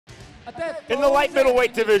In the light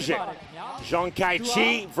middleweight division, Jian Kai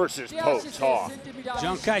Chee versus Phoe Thaw.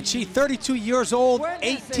 Jian Kai Chee, 32 years old,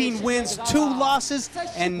 18 wins, 2 losses,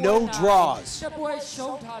 and no draws.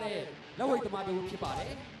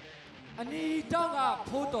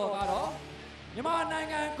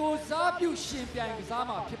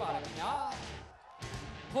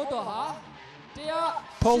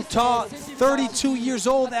 Phoe Thaw, 32 years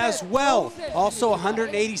old as well, also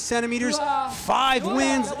 180 centimeters, 5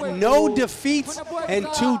 wins, no defeats, and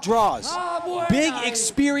 2 draws. Big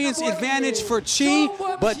experience advantage for Chee,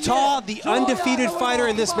 but Thaw, the undefeated fighter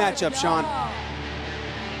in this matchup, Sean.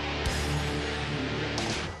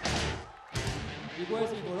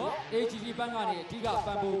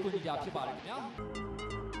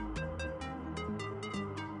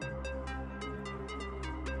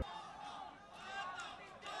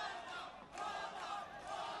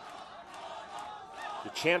 The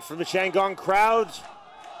chant from the Shandong crowds,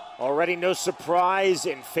 already no surprise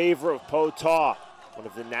in favor of Phoe Thaw, one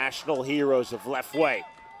of the national heroes of Lethwei.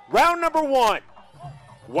 Round number 1,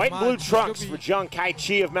 white and blue trunks for Jian Kai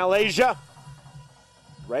Chee of Malaysia.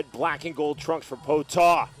 Red, black, and gold trunks for Phoe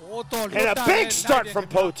Thaw. And a big start from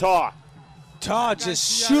Phoe Thaw. Thaw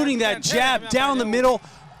just shooting that jab down the middle.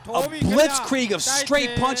 A blitzkrieg of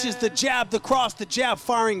straight punches, the jab, the cross, the jab,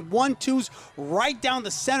 firing 1-2s right down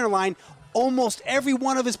the center line. Almost every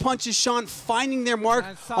one of his punches, Sean, finding their mark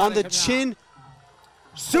on the chin.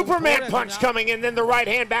 Superman punch coming in, then the right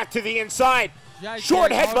hand back to the inside.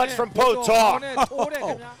 Short headbutts from Phoe Thaw.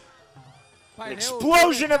 An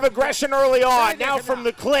explosion of aggression early on, now from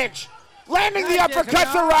the clinch. Landing the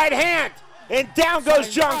uppercut, the right hand. And down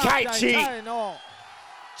goes Jian Kai Chee.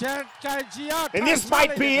 And this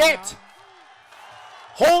might be it.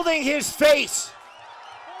 Holding his face.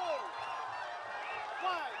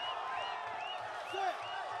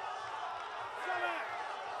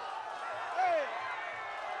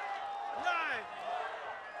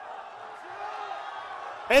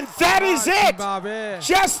 And that is it!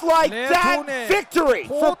 Just like that, victory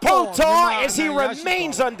for Phoe Thaw as he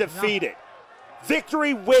remains undefeated.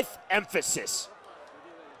 Victory with emphasis.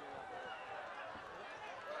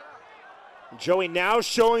 Joey now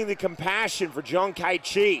showing the compassion for Jian Kai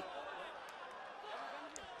Chee.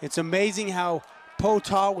 It's amazing how Phoe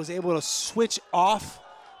Thaw was able to switch off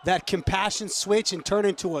that compassion switch and turn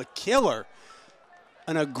into a killer.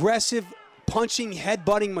 An aggressive, punching,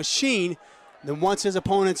 headbutting machine. Then once his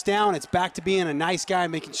opponent's down, it's back to being a nice guy,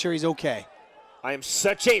 making sure he's okay. I am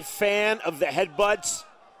such a fan of the headbutts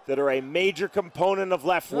that are a major component of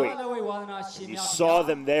Lethwei. You saw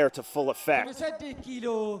them there to full effect.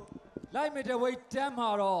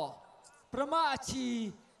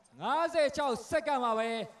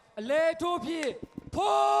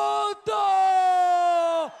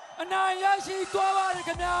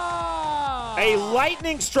 A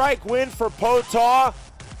lightning strike win for Phoe Thaw,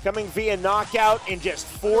 coming via knockout in just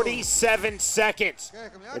 47 seconds,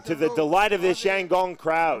 and to the delight of this Shandong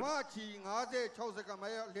crowd.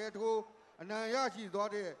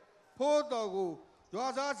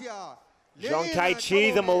 Jian Kai Chee,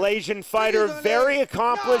 the Malaysian fighter, very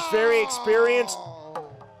accomplished, very experienced,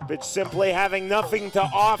 but simply having nothing to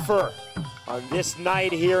offer on this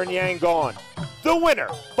night here in Yangon. The winner,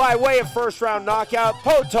 by way of first-round knockout,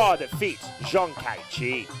 Phoe Thaw defeats Jian Kai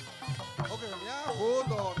Chee.